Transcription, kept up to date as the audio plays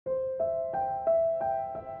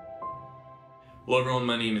Hello everyone,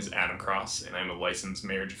 my name is Adam Cross and I'm a licensed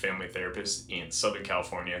marriage and family therapist in Southern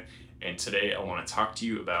California, and today I want to talk to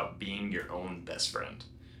you about being your own best friend.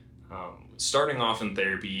 Starting off in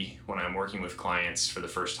therapy, when I'm working with clients for the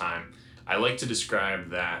first time, I like to describe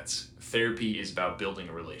that therapy is about building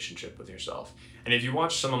a relationship with yourself. And if you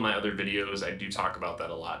watch some of my other videos, I do talk about that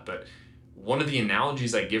a lot, but one of the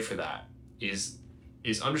analogies I give for that is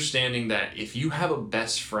understanding that if you have a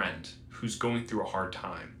best friend who's going through a hard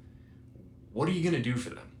time, what are you going to do for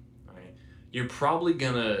them? Right? You're probably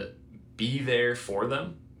going to be there for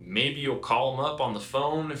them. Maybe you'll call them up on the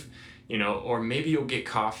phone, or maybe you'll get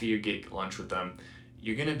coffee or get lunch with them.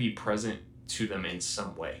 You're going to be present to them in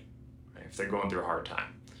some way, right? If they're going through a hard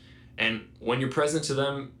time. And when you're present to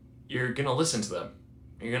them, you're going to listen to them.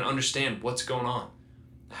 You're going to understand what's going on.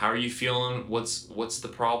 How are you feeling? What's the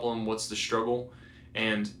problem? What's the struggle?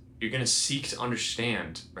 And you're going to seek to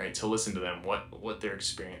understand, right? To listen to them, what they're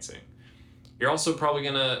experiencing. You're also probably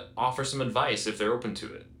going to offer some advice if they're open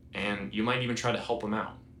to it. And you might even try to help them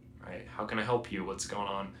out, right? How can I help you? What's going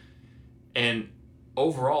on? And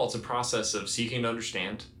overall, it's a process of seeking to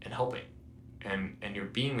understand and helping. And you're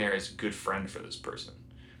being there as a good friend for this person.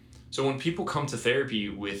 So when people come to therapy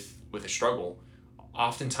with a struggle,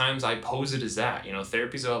 oftentimes I pose it as that.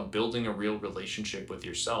 Therapy is about building a real relationship with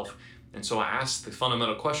yourself. And so I ask the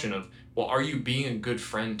fundamental question of, well, are you being a good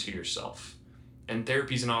friend to yourself? And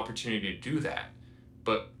therapy is an opportunity to do that.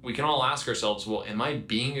 But we can all ask ourselves, well, am I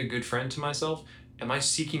being a good friend to myself? Am I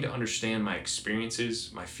seeking to understand my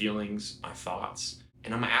experiences, my feelings, my thoughts?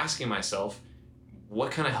 And I'm asking myself,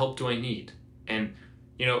 what kind of help do I need? And,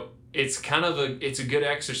 it's a good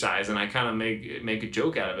exercise, and I kind of make a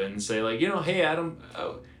joke out of it and say, like, hey, Adam,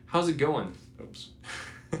 how's it going? Oops.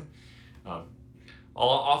 I'll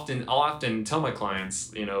often tell my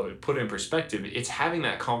clients, put it in perspective, it's having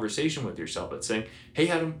that conversation with yourself. It's saying, hey,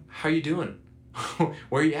 Adam, how you doing?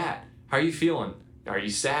 Where are you at? How are you feeling? Are you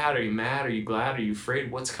sad? Are you mad? Are you glad? Are you afraid?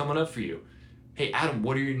 What's coming up for you? Hey, Adam,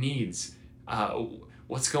 what are your needs?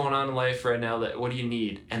 What's going on in life right now? What do you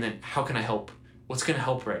need? And then how can I help? What's going to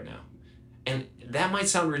help right now? And that might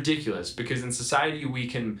sound ridiculous because in society we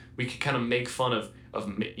can kind of make fun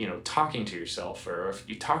of talking to yourself, or if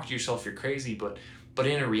you talk to yourself, you're crazy. But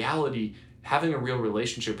in a reality, having a real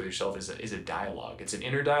relationship with yourself is a dialogue. It's an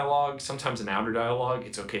inner dialogue, sometimes an outer dialogue.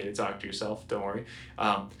 It's okay to talk to yourself, don't worry.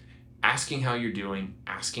 Asking how you're doing,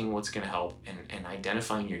 asking what's going to help, and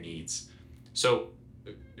identifying your needs. So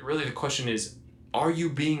really the question is, are you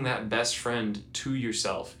being that best friend to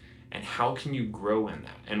yourself? And how can you grow in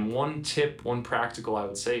that? And one practical I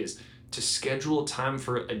would say is to schedule time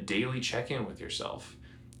for a daily check-in with yourself.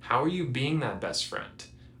 How are you being that best friend?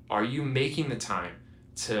 Are you making the time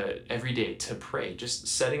every day to pray? Just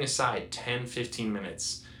setting aside 10, 15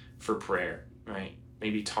 minutes for prayer, right?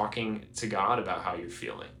 Maybe talking to God about how you're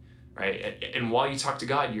feeling, right? And while you talk to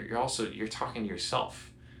God, you're talking to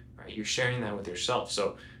yourself, right? You're sharing that with yourself.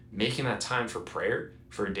 So making that time for prayer,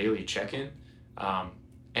 for a daily check-in,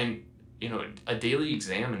 and a daily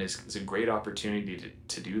examine is a great opportunity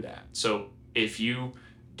to do that. So if you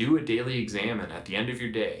do a daily examine at the end of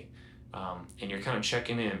your day, and you're kind of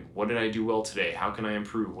checking in, what did I do well today? How can I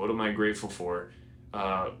improve? What am I grateful for?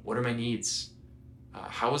 What are my needs?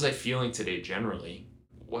 How was I feeling today generally?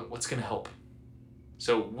 What's going to help?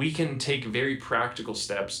 So we can take very practical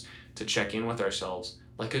steps to check in with ourselves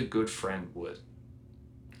like a good friend would.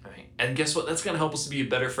 Right? And guess what? That's going to help us to be a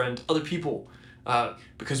better friend to other people.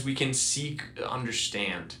 Because we can seek,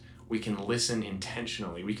 understand, we can listen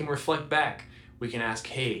intentionally, we can reflect back, we can ask,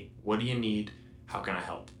 hey, what do you need? How can I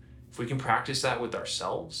help? If we can practice that with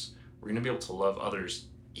ourselves, we're going to be able to love others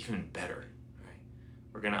even better. Right?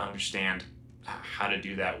 We're going to understand how to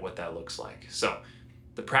do that, what that looks like. So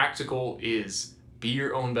the practical is be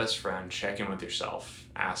your own best friend, check in with yourself,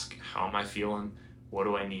 ask, how am I feeling? What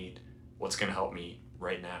do I need? What's going to help me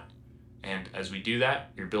right now? And as we do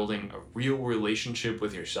that, you're building a real relationship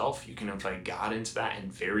with yourself. You can invite God into that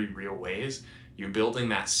in very real ways. You're building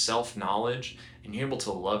that self-knowledge, and you're able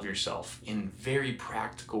to love yourself in very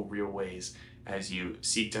practical, real ways as you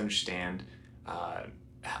seek to understand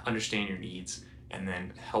your needs, and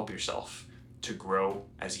then help yourself to grow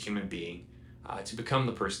as a human being, to become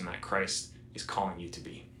the person that Christ is calling you to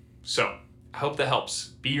be. So I hope that helps.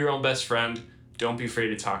 Be your own best friend. Don't be afraid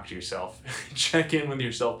to talk to yourself. Check in with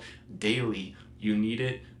yourself daily. You need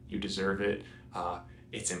it. You deserve it.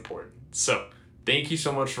 It's important. So thank you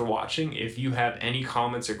so much for watching. If you have any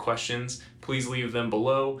comments or questions, please leave them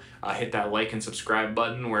below. Hit that like and subscribe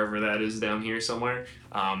button wherever that is down here somewhere.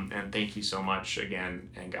 And thank you so much again,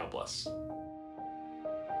 and God bless.